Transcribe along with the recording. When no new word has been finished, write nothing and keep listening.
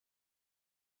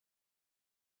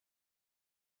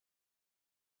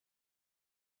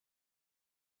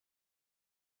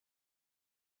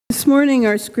This morning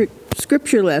our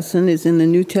scripture lesson is in the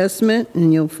New Testament,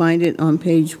 and you'll find it on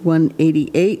page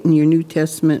 188 in your New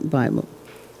Testament Bible.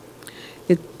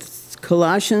 It's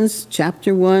Colossians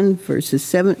chapter 1, verses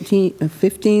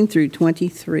 15 through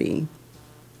 23.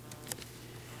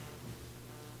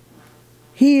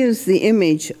 He is the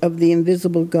image of the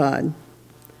invisible God,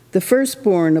 the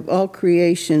firstborn of all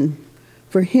creation.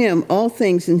 For him all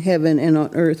things in heaven and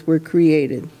on earth were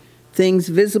created, things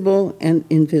visible and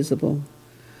invisible.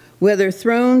 Whether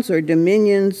thrones or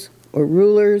dominions or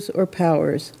rulers or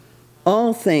powers,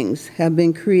 all things have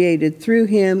been created through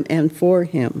him and for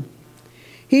him.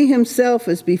 He himself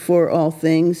is before all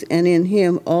things, and in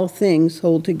him all things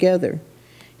hold together.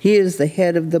 He is the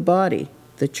head of the body,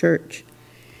 the church.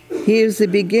 He is the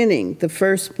beginning, the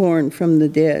firstborn from the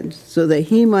dead, so that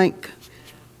he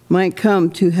might come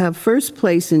to have first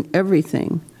place in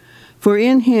everything. For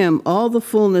in him all the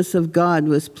fullness of God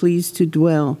was pleased to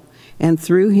dwell, and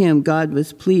through him God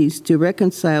was pleased to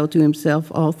reconcile to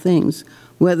himself all things,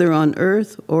 whether on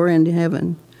earth or in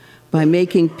heaven, by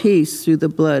making peace through the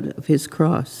blood of his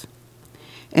cross.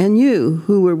 And you,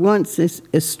 who were once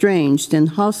estranged and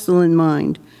hostile in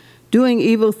mind, doing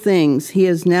evil things, he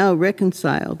has now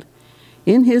reconciled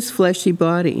in his fleshy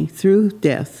body through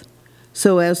death,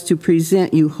 so as to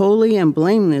present you holy and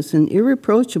blameless and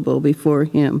irreproachable before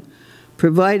him,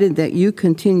 provided that you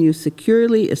continue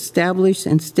securely established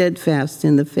and steadfast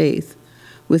in the faith,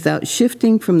 without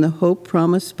shifting from the hope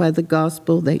promised by the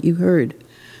gospel that you heard,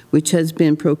 which has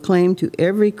been proclaimed to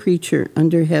every creature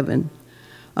under heaven.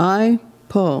 I,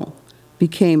 Paul,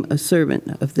 became a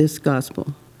servant of this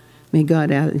gospel. May God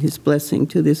add his blessing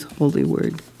to this holy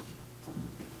word.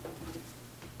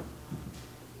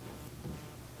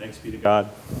 Thanks be to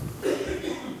God.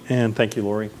 And thank you,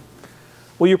 Lori.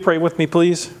 Will you pray with me,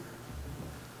 please?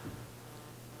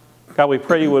 God, we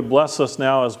pray you would bless us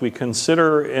now as we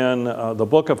consider in the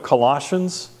book of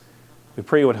Colossians. We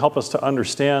pray you would help us to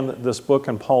understand this book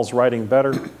and Paul's writing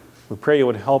better. We pray you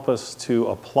would help us to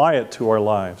apply it to our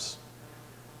lives.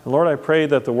 And Lord, I pray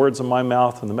that the words of my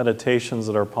mouth and the meditations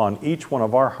that are upon each one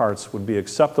of our hearts would be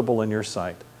acceptable in your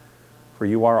sight. For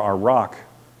you are our rock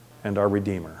and our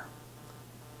Redeemer.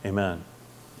 Amen.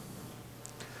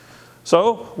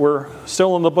 So, we're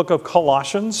still in the book of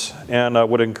Colossians, and I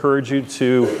would encourage you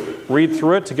to read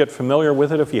through it, to get familiar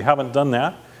with it if you haven't done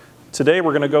that. Today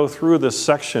we're going to go through this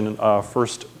section,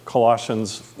 first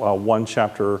Colossians 1,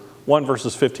 chapter 1,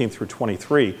 verses 15 through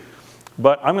 23.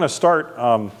 But I'm going to start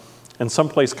in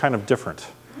someplace kind of different.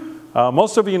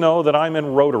 Most of you know that I'm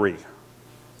in Rotary,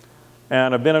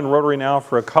 and I've been in Rotary now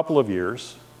for a couple of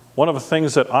years. One of the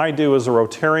things that I do as a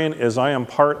Rotarian is I am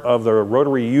part of the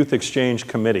Rotary Youth Exchange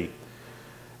Committee.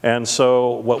 And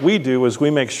so what we do is we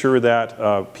make sure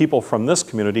that people from this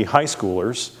community, high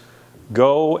schoolers,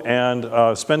 go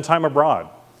and spend time abroad.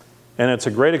 And it's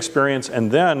a great experience. And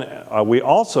then we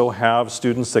also have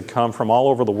students that come from all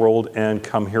over the world and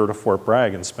come here to Fort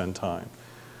Bragg and spend time.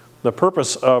 The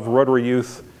purpose of Rotary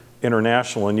Youth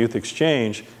International and Youth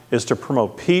Exchange is to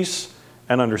promote peace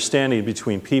and understanding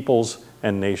between peoples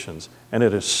and nations. And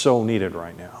it is so needed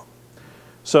right now.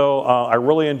 So I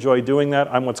really enjoy doing that.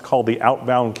 I'm what's called the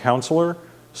outbound counselor.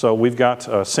 So we've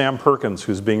got Sam Perkins,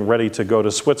 who's being ready to go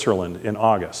to Switzerland in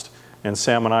August. And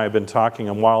Sam and I have been talking,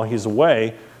 and while he's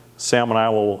away, Sam and I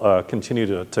will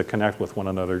continue to connect with one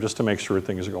another just to make sure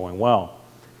things are going well.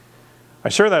 I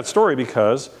share that story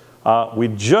because we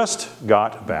just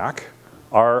got back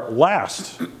our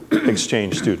last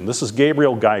exchange student. This is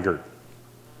Gabriel Geiger.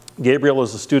 Gabriel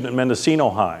is a student at Mendocino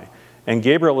High. And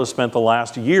Gabriel has spent the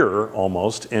last year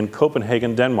almost in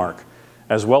Copenhagen, Denmark,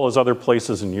 as well as other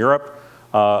places in Europe,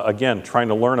 again, trying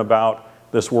to learn about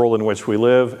this world in which we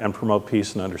live and promote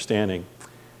peace and understanding.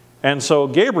 And so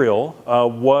Gabriel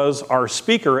was our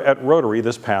speaker at Rotary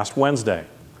this past Wednesday.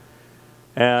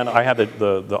 And I had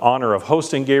the honor of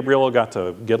hosting Gabriel. I got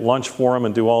to get lunch for him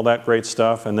and do all that great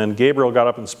stuff. And then Gabriel got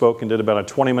up and spoke and did about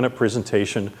a 20-minute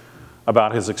presentation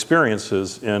about his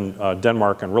experiences in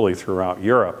Denmark and really throughout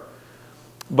Europe.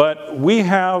 But we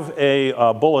have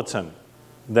a bulletin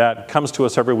that comes to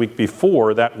us every week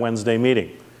before that Wednesday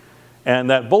meeting. And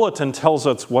that bulletin tells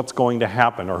us what's going to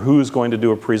happen or who's going to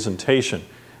do a presentation.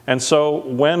 And so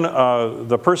when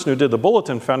the person who did the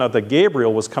bulletin found out that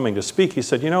Gabriel was coming to speak, he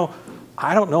said, you know,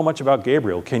 I don't know much about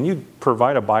Gabriel. Can you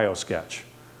provide a bio sketch?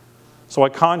 So I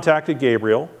contacted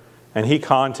Gabriel, and he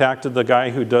contacted the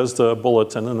guy who does the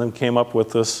bulletin and then came up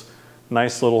with this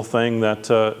nice little thing that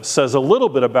says a little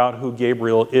bit about who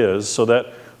Gabriel is so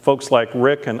that folks like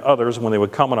Rick and others, when they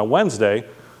would come on a Wednesday,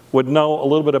 would know a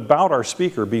little bit about our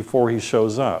speaker before he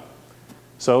shows up.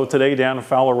 So today, Dan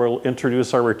Fowler will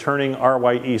introduce our returning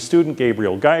RYE student,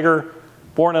 Gabriel Geiger,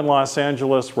 born in Los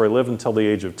Angeles, where he lived until the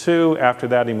age of 2. After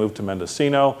that, he moved to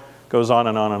Mendocino, goes on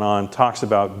and on and on, talks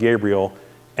about Gabriel,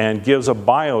 and gives a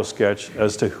bio sketch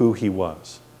as to who he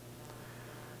was.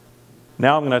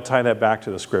 Now I'm going to tie that back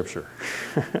to the scripture.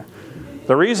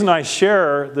 The reason I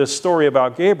share this story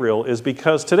about Gabriel is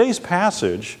because today's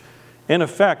passage, in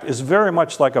effect, is very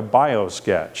much like a bio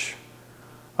sketch.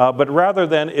 But rather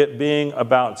than it being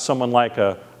about someone like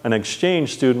an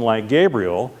exchange student like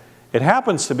Gabriel, it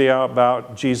happens to be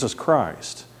about Jesus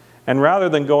Christ. And rather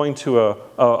than going to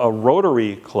a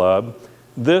Rotary Club,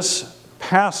 this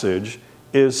passage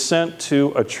is sent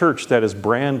to a church that is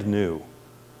brand new,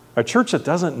 a church that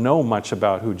doesn't know much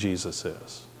about who Jesus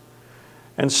is.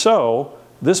 And so,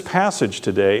 this passage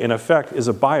today, in effect, is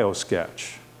a bio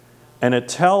sketch. And it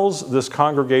tells this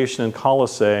congregation in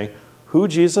Colossae who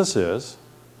Jesus is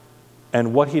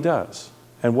and what he does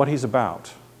and what he's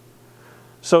about.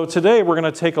 So today we're going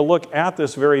to take a look at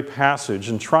this very passage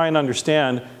and try and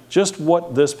understand just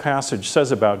what this passage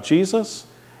says about Jesus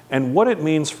and what it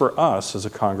means for us as a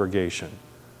congregation.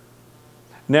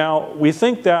 Now, we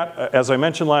think that, as I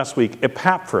mentioned last week,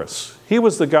 Epaphras, he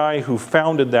was the guy who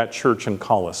founded that church in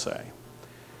Colossae.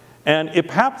 And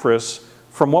Epaphras,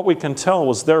 from what we can tell,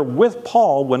 was there with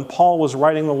Paul when Paul was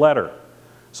writing the letter.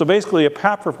 So basically,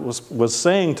 Epaphras was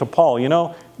saying to Paul, you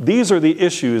know, these are the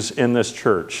issues in this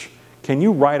church. Can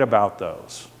you write about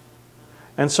those?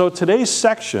 And so today's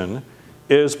section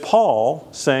is Paul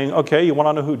saying, okay, you want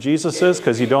to know who Jesus is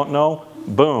because you don't know?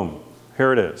 Boom,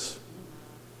 here it is.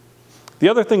 The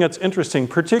other thing that's interesting,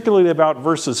 particularly about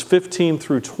verses 15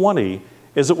 through 20,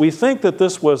 is that we think that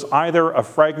this was either a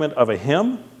fragment of a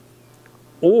hymn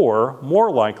or, more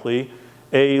likely,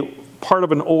 a part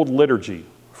of an old liturgy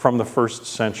from the first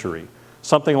century.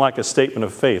 Something like a statement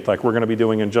of faith, like we're going to be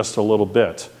doing in just a little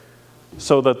bit.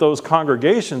 So that those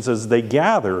congregations, as they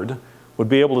gathered, would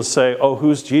be able to say, oh,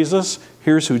 who's Jesus?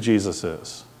 Here's who Jesus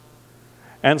is.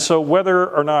 And so whether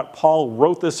or not Paul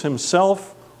wrote this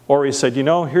himself, or he said, you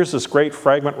know, here's this great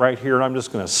fragment right here, and I'm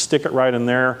just going to stick it right in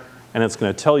there, and it's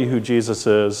going to tell you who Jesus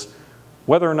is.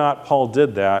 Whether or not Paul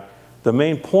did that, the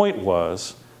main point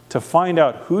was to find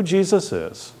out who Jesus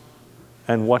is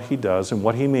and what he does and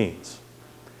what he means.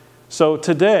 So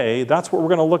today, that's what we're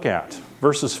going to look at,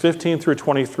 verses 15 through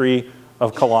 23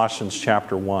 of Colossians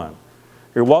chapter 1.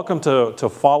 You're welcome to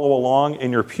follow along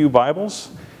in your pew Bibles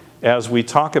as we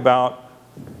talk about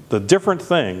the different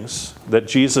things that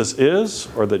Jesus is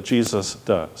or that Jesus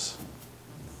does.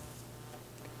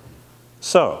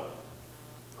 So,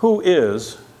 who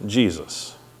is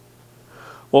Jesus?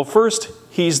 Well, first,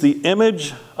 he's the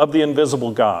image of the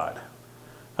invisible God.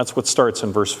 That's what starts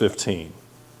in verse 15.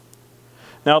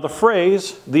 Now, the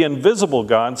phrase, the invisible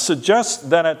God, suggests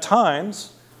that at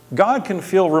times, God can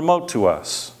feel remote to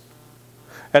us.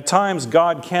 At times,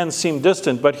 God can seem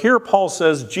distant, but here Paul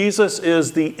says Jesus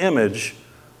is the image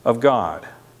of God.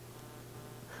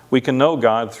 We can know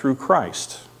God through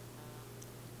Christ.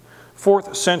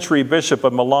 4th century bishop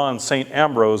of Milan, St.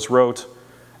 Ambrose, wrote,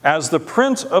 as the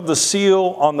print of the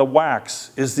seal on the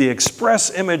wax is the express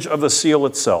image of the seal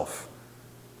itself,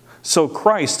 so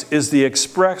Christ is the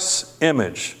express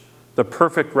image, the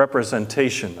perfect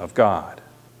representation of God.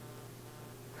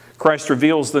 Christ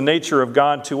reveals the nature of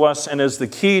God to us and is the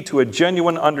key to a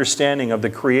genuine understanding of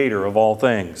the Creator of all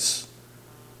things.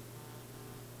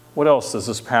 What else does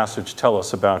this passage tell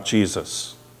us about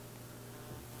Jesus?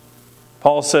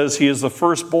 Paul says he is the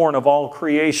firstborn of all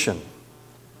creation.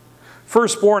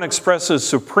 Firstborn expresses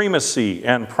supremacy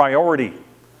and priority.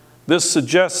 This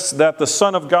suggests that the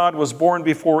Son of God was born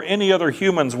before any other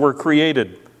humans were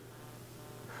created.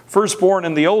 Firstborn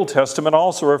in the Old Testament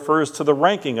also refers to the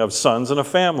ranking of sons in a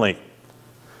family.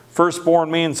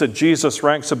 Firstborn means that Jesus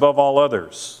ranks above all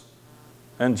others.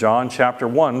 And John chapter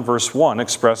 1, verse 1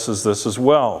 expresses this as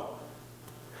well.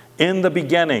 In the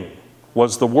beginning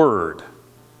was the Word,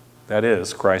 that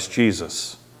is, Christ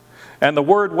Jesus. And the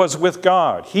Word was with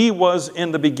God. He was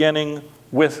in the beginning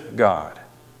with God.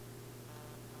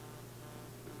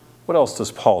 What else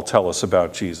does Paul tell us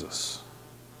about Jesus?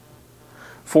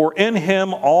 For in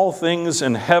him all things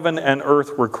in heaven and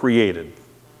earth were created.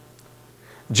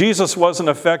 Jesus was in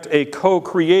effect a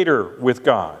co-creator with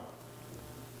God.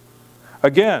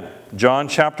 Again, John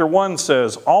chapter 1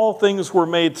 says, all things were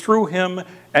made through him,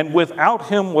 and without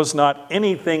him was not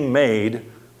anything made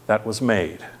that was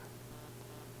made.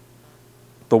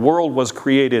 The world was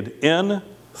created in,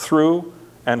 through,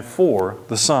 and for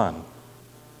the Son.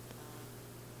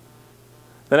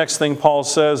 The next thing Paul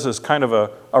says is kind of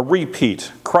a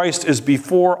repeat. Christ is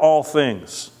before all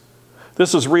things.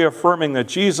 This is reaffirming that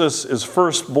Jesus is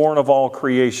firstborn of all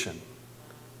creation.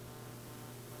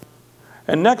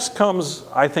 And next comes,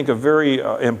 I think, a very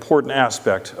important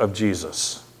aspect of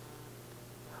Jesus.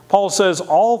 Paul says,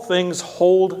 all things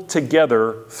hold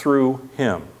together through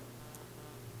him.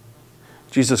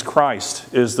 Jesus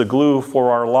Christ is the glue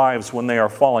for our lives when they are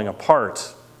falling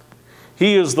apart.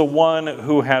 He is the one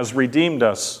who has redeemed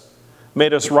us,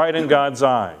 made us right in God's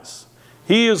eyes.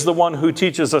 He is the one who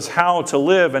teaches us how to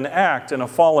live and act in a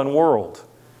fallen world.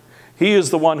 He is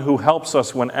the one who helps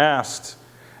us when asked,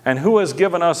 and who has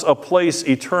given us a place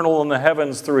eternal in the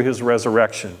heavens through his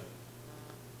resurrection.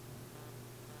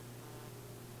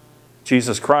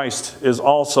 Jesus Christ is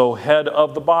also head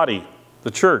of the body,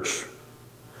 the church.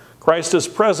 Christ is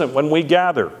present when we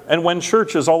gather and when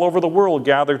churches all over the world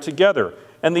gather together.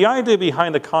 And the idea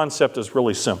behind the concept is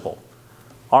really simple.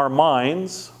 Our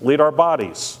minds lead our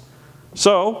bodies.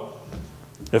 So,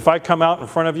 if I come out in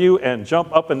front of you and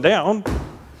jump up and down,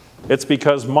 it's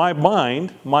because my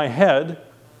mind, my head,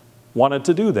 wanted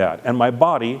to do that, and my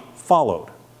body followed.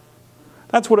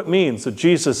 That's what it means that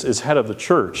Jesus is head of the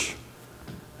church,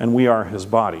 and we are his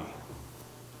body.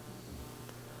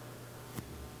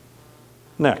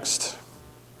 Next,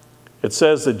 it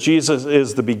says that Jesus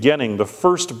is the beginning, the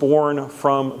firstborn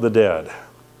from the dead.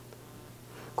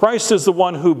 Christ is the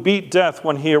one who beat death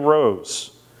when he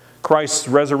arose. Christ's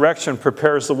resurrection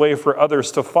prepares the way for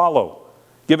others to follow,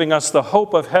 giving us the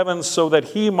hope of heaven so that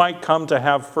he might come to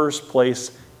have first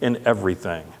place in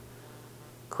everything.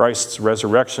 Christ's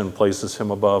resurrection places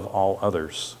him above all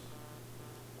others.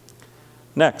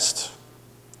 Next,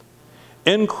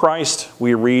 in Christ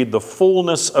we read, the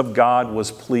fullness of God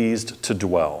was pleased to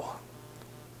dwell.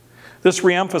 This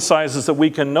reemphasizes that we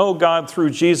can know God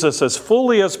through Jesus as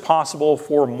fully as possible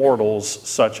for mortals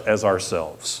such as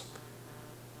ourselves.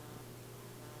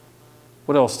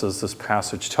 What else does this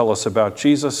passage tell us about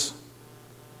Jesus?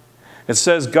 It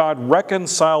says God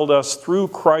reconciled us through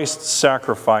Christ's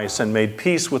sacrifice and made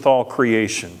peace with all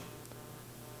creation.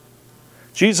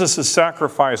 Jesus'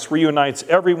 sacrifice reunites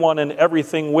everyone and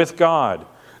everything with God.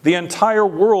 The entire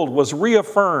world was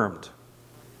reaffirmed.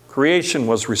 Creation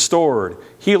was restored,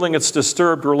 healing its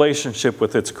disturbed relationship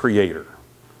with its Creator.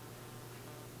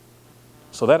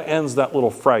 So that ends that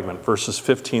little fragment, verses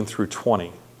 15 through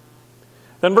 20.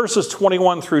 Then verses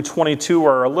 21 through 22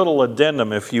 are a little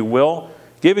addendum, if you will,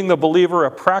 giving the believer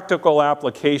a practical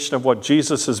application of what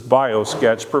Jesus'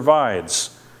 bio-sketch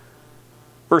provides.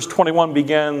 Verse 21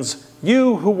 begins,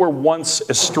 "You who were once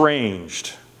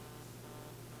estranged."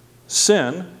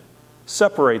 Sin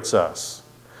separates us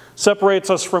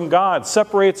from God,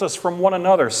 separates us from one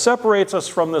another, separates us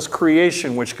from this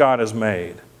creation which God has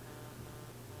made.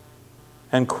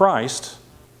 And Christ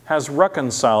has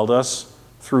reconciled us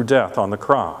through death on the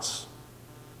cross.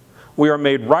 We are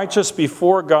made righteous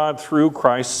before God through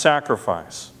Christ's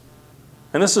sacrifice.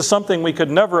 And this is something we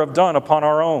could never have done upon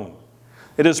our own.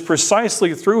 It is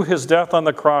precisely through his death on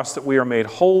the cross that we are made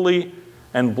holy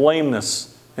and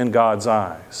blameless in God's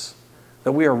eyes,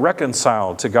 that we are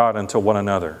reconciled to God and to one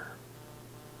another.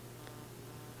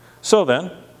 So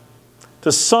then,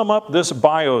 to sum up this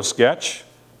bio-sketch,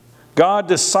 God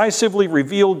decisively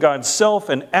revealed God's self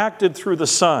and acted through the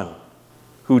Son,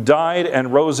 who died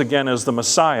and rose again as the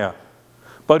Messiah,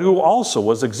 but who also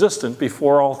was existent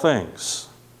before all things.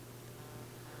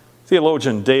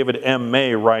 Theologian David M.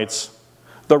 May writes,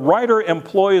 "The writer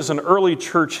employs an early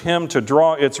church hymn to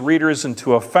draw its readers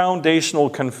into a foundational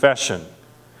confession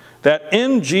that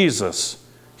in Jesus,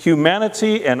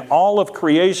 humanity and all of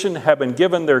creation have been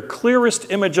given their clearest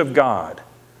image of God,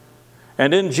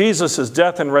 and in Jesus'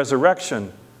 death and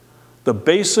resurrection, the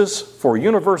basis for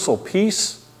universal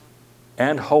peace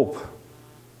and hope."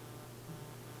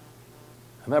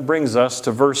 And that brings us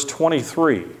to verse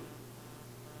 23.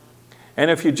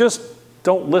 And if you just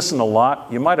don't listen a lot,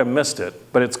 you might have missed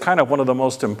it, but it's kind of one of the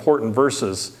most important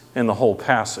verses in the whole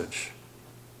passage.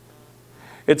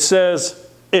 It says,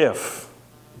 if,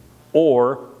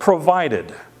 or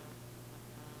provided.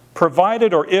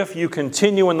 Provided or if you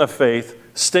continue in the faith,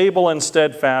 stable and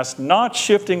steadfast, not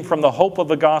shifting from the hope of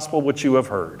the gospel which you have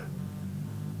heard.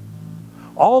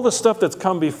 All the stuff that's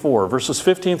come before, verses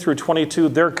 15 through 22,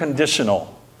 they're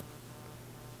conditional.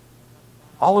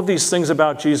 All of these things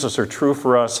about Jesus are true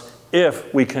for us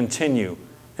if we continue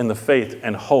in the faith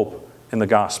and hope in the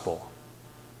gospel.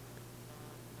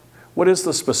 What is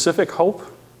the specific hope?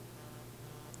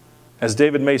 As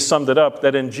David May summed it up,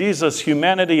 that in Jesus,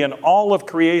 humanity and all of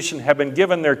creation have been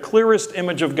given their clearest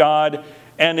image of God,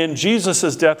 and in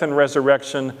Jesus' death and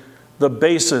resurrection, the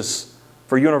basis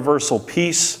for universal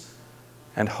peace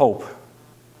and hope.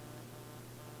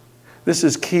 This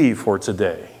is key for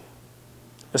today.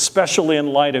 especially in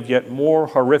light of yet more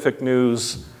horrific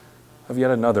news of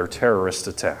yet another terrorist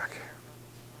attack.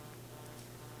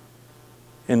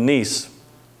 In Nice,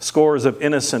 scores of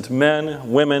innocent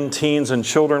men, women, teens, and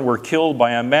children were killed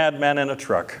by a madman in a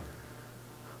truck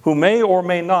who may or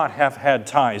may not have had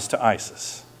ties to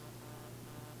ISIS.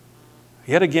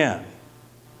 Yet again,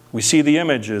 we see the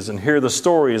images and hear the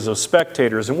stories of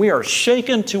spectators, and we are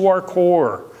shaken to our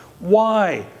core.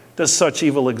 Why does such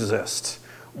evil exist?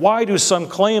 Why do some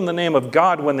claim the name of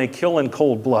God when they kill in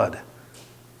cold blood?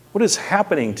 What is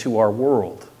happening to our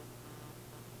world?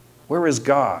 Where is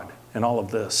God in all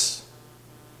of this?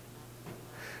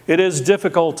 It is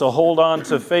difficult to hold on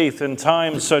to faith in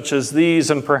times such as these,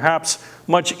 and perhaps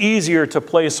much easier to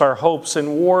place our hopes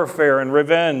in warfare and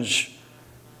revenge.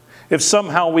 If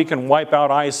somehow we can wipe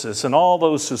out ISIS and all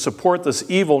those who support this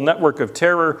evil network of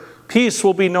terror, peace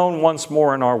will be known once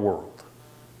more in our world.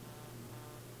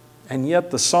 And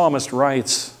yet the psalmist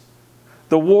writes,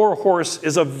 "The war horse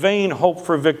is a vain hope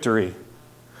for victory,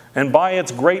 and by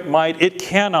its great might it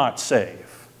cannot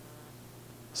save."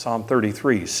 Psalm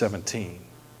 33:17.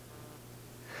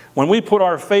 When we put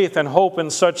our faith and hope in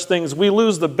such things, we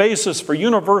lose the basis for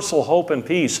universal hope and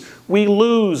peace. We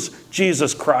lose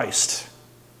Jesus Christ.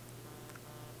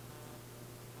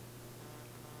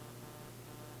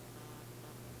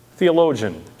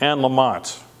 Theologian Anne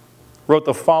Lamott wrote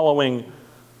the following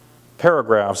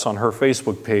paragraphs on her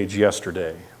Facebook page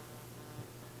yesterday.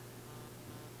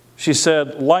 She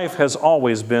said, "Life has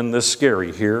always been this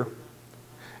scary here,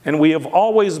 and we have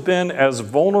always been as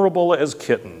vulnerable as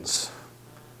kittens.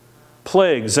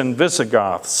 Plagues and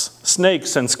Visigoths,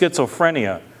 snakes and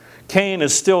schizophrenia. Cain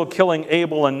is still killing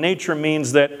Abel, and nature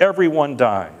means that everyone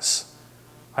dies.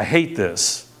 I hate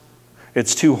this.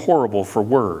 It's too horrible for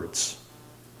words.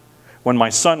 When my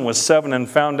son was 7 and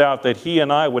found out that he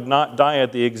and I would not die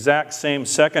at the exact same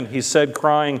second, he said,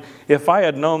 crying, 'If I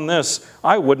had known this,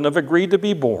 I wouldn't have agreed to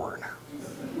be born.'"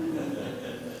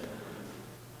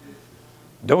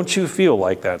 Don't you feel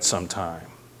like that sometime?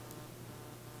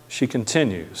 She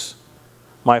continues,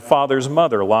 "My father's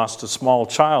mother lost a small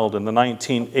child in the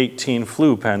 1918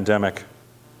 flu pandemic.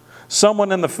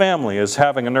 Someone in the family is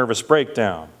having a nervous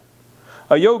breakdown.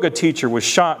 A yoga teacher was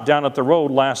shot down at the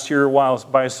road last year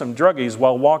by some druggies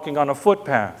while walking on a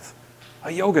footpath.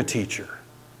 A yoga teacher.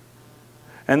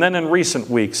 And then in recent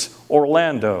weeks,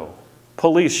 Orlando,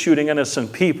 police shooting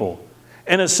innocent people,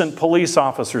 innocent police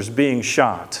officers being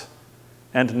shot,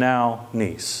 and now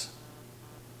Nice.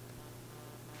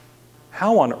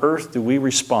 How on earth do we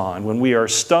respond when we are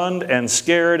stunned and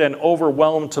scared and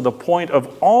overwhelmed to the point of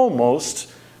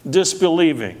almost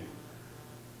disbelieving?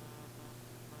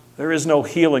 There is no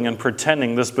healing in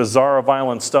pretending this bizarre,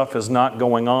 violent stuff is not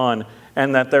going on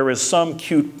and that there is some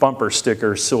cute bumper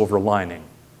sticker silver lining.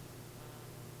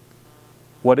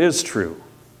 What is true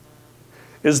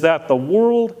is that the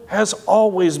world has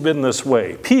always been this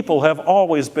way. People have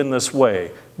always been this way.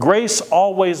 Grace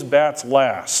always bats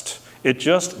last. It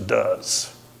just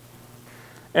does.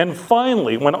 And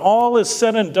finally, when all is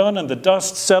said and done and the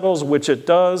dust settles, which it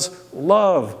does,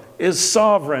 love is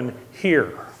sovereign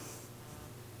here.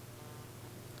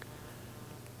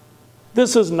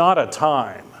 This is not a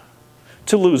time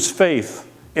to lose faith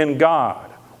in God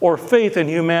or faith in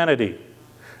humanity.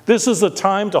 This is a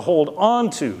time to hold on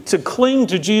to cling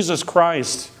to Jesus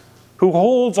Christ, who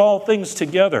holds all things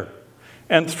together.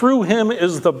 And through him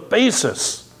is the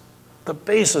basis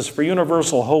for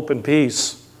universal hope and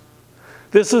peace.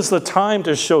 This is the time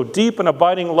to show deep and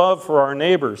abiding love for our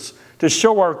neighbors, to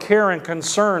show our care and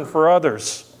concern for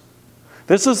others.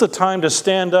 This is the time to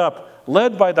stand up,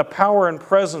 led by the power and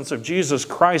presence of Jesus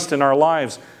Christ in our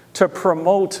lives, to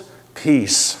promote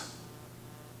peace.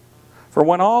 For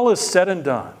when all is said and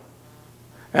done,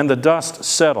 and the dust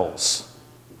settles,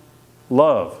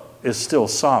 love is still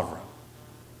sovereign.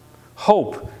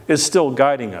 Hope is still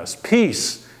guiding us.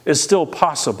 Peace is still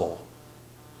possible.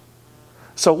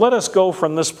 So let us go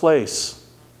from this place,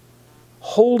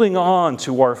 holding on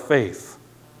to our faith,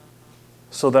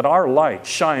 so that our light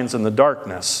shines in the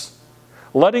darkness,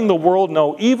 letting the world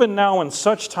know, even now in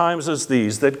such times as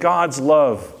these, that God's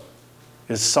love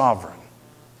is sovereign.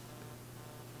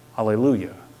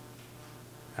 Hallelujah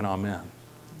and amen.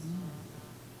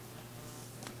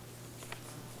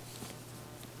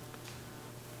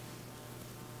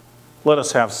 Let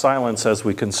us have silence as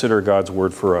we consider God's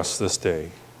word for us this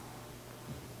day.